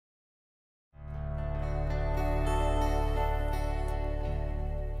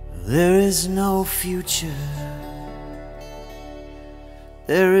There is no future.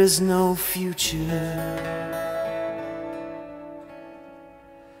 There is no future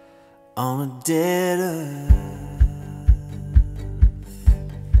on a dead earth.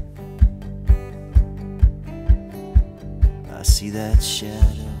 I see that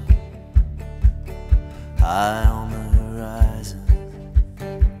shadow high on the horizon.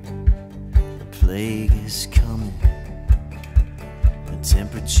 The plague is coming. The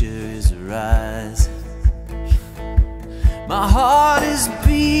temperature is rising. My heart is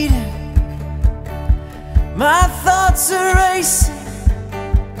beating. My thoughts are racing.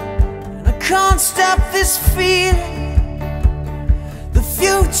 And I can't stop this feeling. The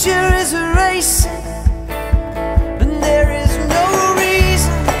future is racing. And there is